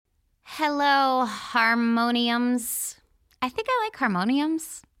Hello, harmoniums. I think I like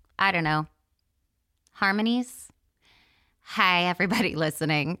harmoniums. I don't know. Harmonies. Hi, everybody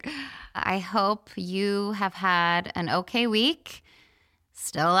listening. I hope you have had an okay week.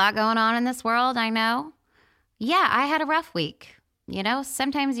 Still a lot going on in this world, I know. Yeah, I had a rough week.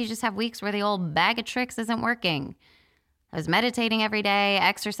 Sometimes you just have weeks where the old bag of tricks isn't working. I was meditating every day,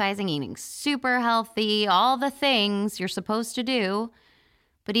 exercising, eating super healthy, all the things you're supposed to do.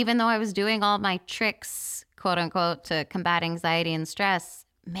 But even though I was doing all my tricks, quote unquote, to combat anxiety and stress,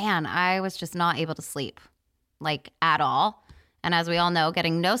 man, I was just not able to sleep, like at all. And as we all know,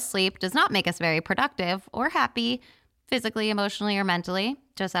 getting no sleep does not make us very productive or happy physically, emotionally, or mentally.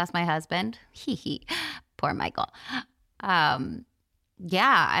 Just ask my husband. Poor Michael.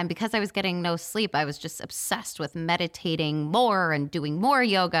 Yeah, and because I was getting no sleep, I was just obsessed with meditating more and doing more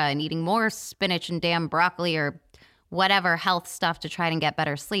yoga and eating more spinach and damn broccoli or whatever health stuff to try and get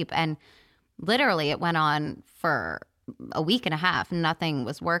better sleep. And literally it went on for a week and a half. Nothing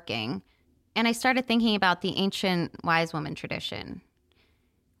was working. And I started thinking about the ancient wise woman tradition,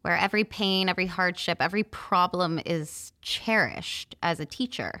 where every pain, every hardship, every problem is cherished as a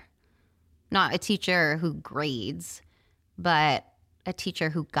teacher. Not a teacher who grades, but a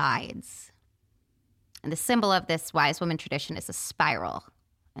teacher who guides. And the symbol of this wise woman tradition is a spiral.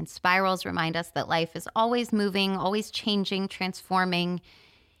 And spirals remind us that life is always moving, always changing, transforming.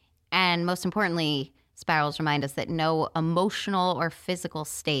 And most importantly, spirals remind us that no emotional or physical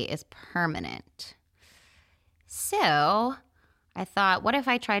state is permanent. So I thought, what if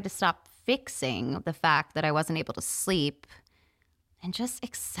I tried to stop fixing the fact that I wasn't able to sleep and just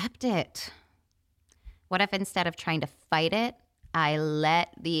accept it? What if instead of trying to fight it, I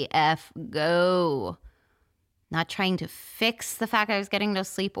let the F go? Not trying to fix the fact I was getting no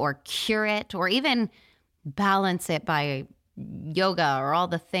sleep or cure it or even balance it by yoga or all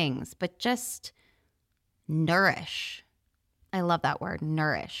the things, but just nourish. I love that word,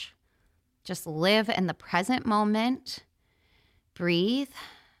 nourish. Just live in the present moment, breathe,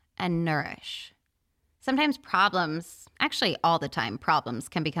 and nourish. Sometimes problems, actually all the time, problems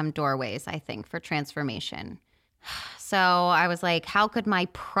can become doorways, I think, for transformation. So I was like, how could my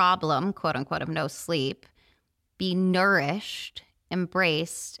problem, quote unquote, of no sleep be nourished,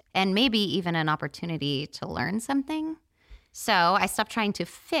 embraced, and maybe even an opportunity to learn something? So I stopped trying to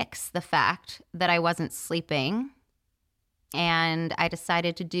fix the fact that I wasn't sleeping, and I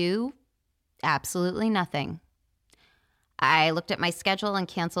decided to do absolutely nothing. I looked at my schedule and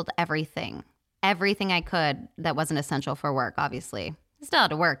canceled everything I could that wasn't essential for work, obviously. I still had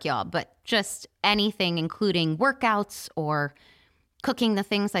to work, y'all, but just anything, including workouts or cooking the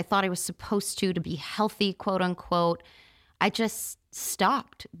things I thought I was supposed to be healthy, quote unquote. I just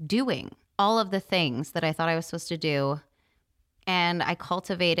stopped doing all of the things that I thought I was supposed to do. And I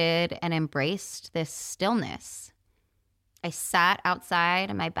cultivated and embraced this stillness. I sat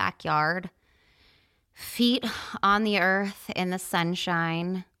outside in my backyard, feet on the earth in the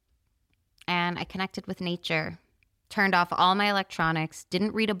sunshine, and I connected with nature, turned off all my electronics,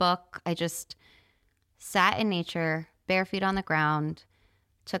 didn't read a book. I just sat in nature, bare feet on the ground,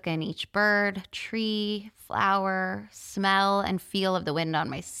 took in each bird, tree, flower, smell and feel of the wind on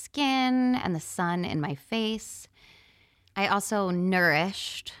my skin and the sun in my face. I also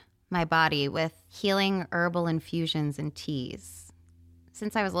nourished my body with healing herbal infusions and teas.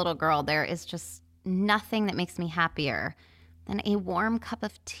 Since I was a little girl, there is just nothing that makes me happier than a warm cup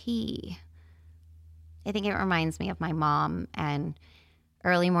of tea. I think it reminds me of my mom and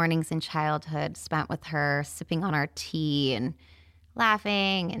early mornings in childhood spent with her, sipping on our tea and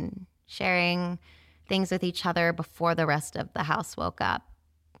laughing and sharing things with each other before the rest of the house woke up.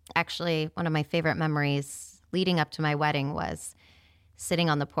 Actually, one of my favorite memories leading up to my wedding was sitting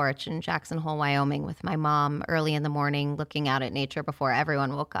on the porch in Jackson Hole, Wyoming with my mom early in the morning, looking out at nature before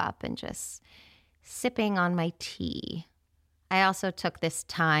everyone woke up and just sipping on my tea. I also took this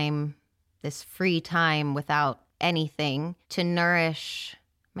time, this free time without anything, to nourish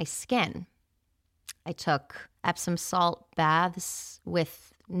my skin. I took Epsom salt baths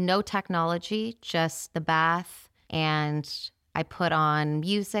with no technology, just the bath, and I put on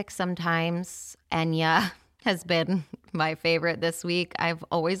music sometimes. Enya has been my favorite this week. I've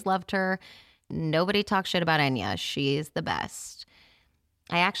always loved her. Nobody talks shit about Enya. She's the best.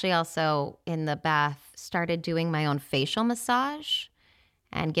 I actually also, in the bath, started doing my own facial massage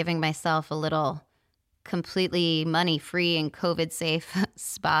and giving myself a little completely money-free and COVID-safe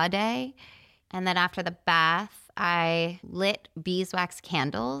spa day. And then after the bath, I lit beeswax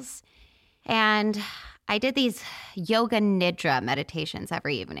candles and I did these yoga nidra meditations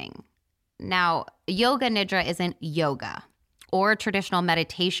every evening. Now, yoga nidra isn't yoga or traditional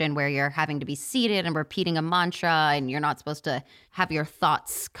meditation where you're having to be seated and repeating a mantra and you're not supposed to have your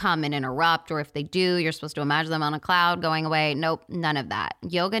thoughts come and interrupt, or if they do, you're supposed to imagine them on a cloud going away. Nope, none of that.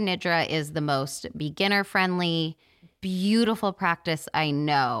 Yoga Nidra is the most beginner-friendly, beautiful practice I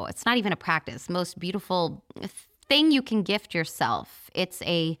know. It's not even a practice, most beautiful thing you can gift yourself. It's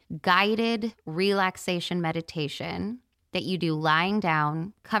a guided relaxation meditation that you do lying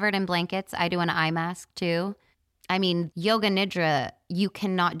down, covered in blankets. I do an eye mask too. I mean, Yoga Nidra, you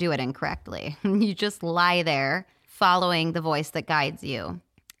cannot do it incorrectly. You just lie there following the voice that guides you.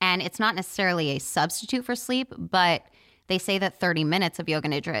 And it's not necessarily a substitute for sleep, but they say that 30 minutes of Yoga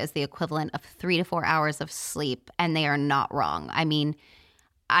Nidra is the equivalent of 3 to 4 hours of sleep, and they are not wrong. I mean,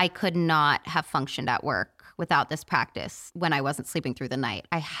 I could not have functioned at work without this practice when I wasn't sleeping through the night.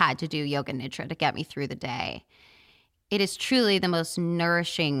 I had to do Yoga Nidra to get me through the day. It is truly the most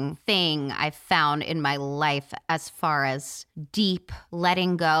nourishing thing I've found in my life as far as deep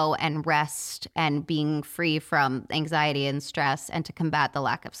letting go and rest and being free from anxiety and stress and to combat the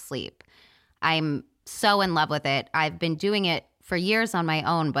lack of sleep. I'm so in love with it. I've been doing it for years on my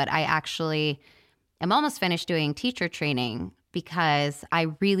own, but I actually am almost finished doing teacher training because I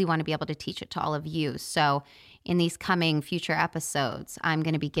really want to be able to teach it to all of you. So in these coming future episodes, I'm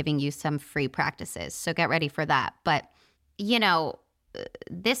going to be giving you some free practices. So get ready for that. But you know,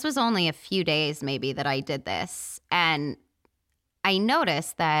 this was only a few days maybe that I did this. And I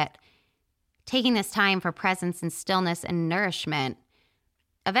noticed that taking this time for presence and stillness and nourishment,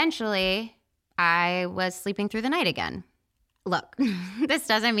 eventually I was sleeping through the night again. Look, this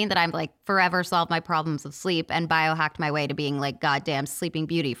doesn't mean that I'm like forever solved my problems of sleep and biohacked my way to being like goddamn sleeping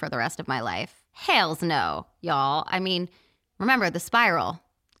beauty for the rest of my life. Hells no, y'all. I mean, remember the spiral.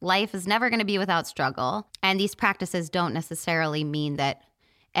 Life is never going to be without struggle. And these practices don't necessarily mean that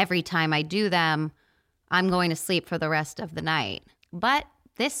every time I do them, I'm going to sleep for the rest of the night. But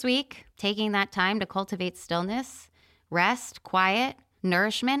this week, taking that time to cultivate stillness, rest, quiet,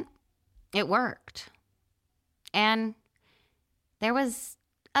 nourishment, it worked. And there was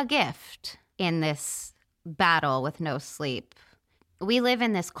a gift in this battle with no sleep. We live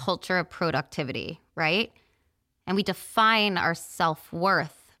in this culture of productivity, right? And we define our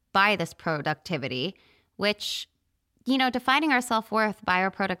self-worth by this productivity, which, you know, defining our self-worth by our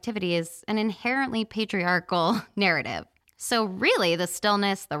productivity is an inherently patriarchal narrative. So really, the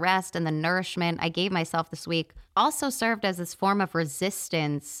stillness, the rest, and the nourishment I gave myself this week also served as this form of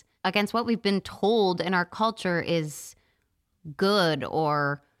resistance against what we've been told in our culture is good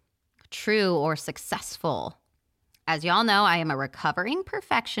or true or successful. As y'all know, I am a recovering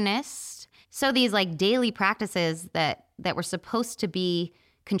perfectionist. So these like daily practices that were supposed to be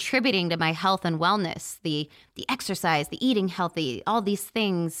contributing to my health and wellness, the exercise, the eating healthy, all these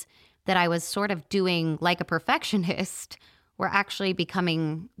things that I was sort of doing like a perfectionist were actually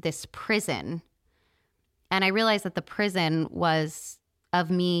becoming this prison. And I realized that the prison was of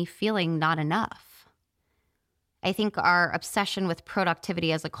me feeling not enough. I think our obsession with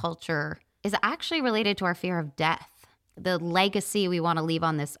productivity as a culture is actually related to our fear of death, the legacy we want to leave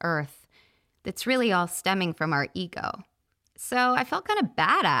on this earth that's really all stemming from our ego. So I felt kind of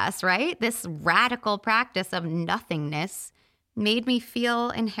badass, right? This radical practice of nothingness made me feel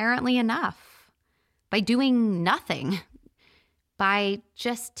inherently enough by doing nothing, by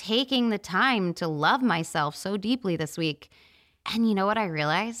just taking the time to love myself so deeply this week. And you know what I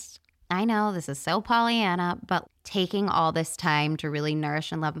realized? I know this is so Pollyanna, but taking all this time to really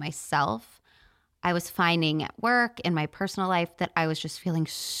nourish and love myself, I was finding at work, in my personal life, that I was just feeling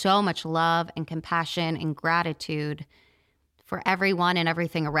so much love and compassion and gratitude for everyone and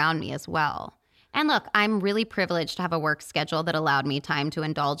everything around me as well. And look, I'm really privileged to have a work schedule that allowed me time to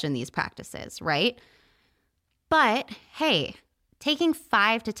indulge in these practices, right? But hey, taking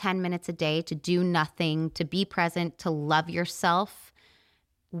 5 to 10 minutes a day to do nothing, to be present, to love yourself,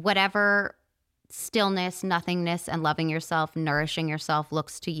 whatever stillness, nothingness, and loving yourself, nourishing yourself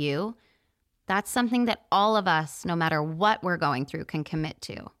looks to you, that's something that all of us, no matter what we're going through, can commit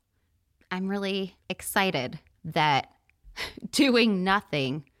to. I'm really excited that doing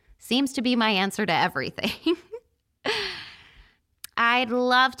nothing seems to be my answer to everything. I'd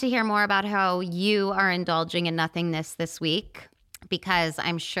love to hear more about how you are indulging in nothingness this week, because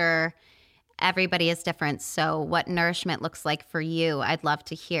I'm sure everybody is different. So what nourishment looks like for you, I'd love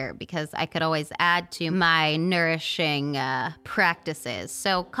to hear, because I could always add to my nourishing practices.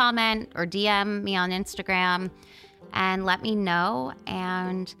 So comment or DM me on Instagram and let me know.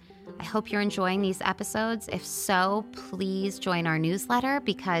 And I hope you're enjoying these episodes. If so, please join our newsletter,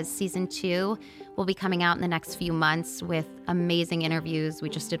 because season 2 will be coming out in the next few months with amazing interviews. We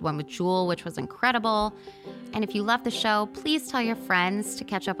just did one with Jewel, which was incredible. And if you love the show, please tell your friends to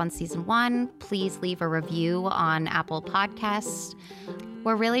catch up on season 1. Please leave a review on Apple Podcasts.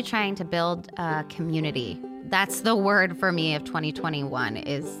 We're really trying to build a community. That's the word for me of 2021,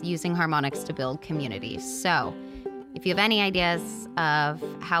 is using Harmonix to build community. So if you have any ideas of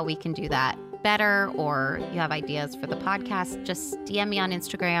how we can do that better, or you have ideas for the podcast, just DM me on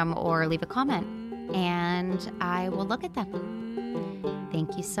Instagram or leave a comment and I will look at them.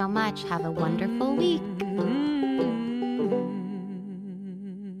 Thank you so much. Have a wonderful week.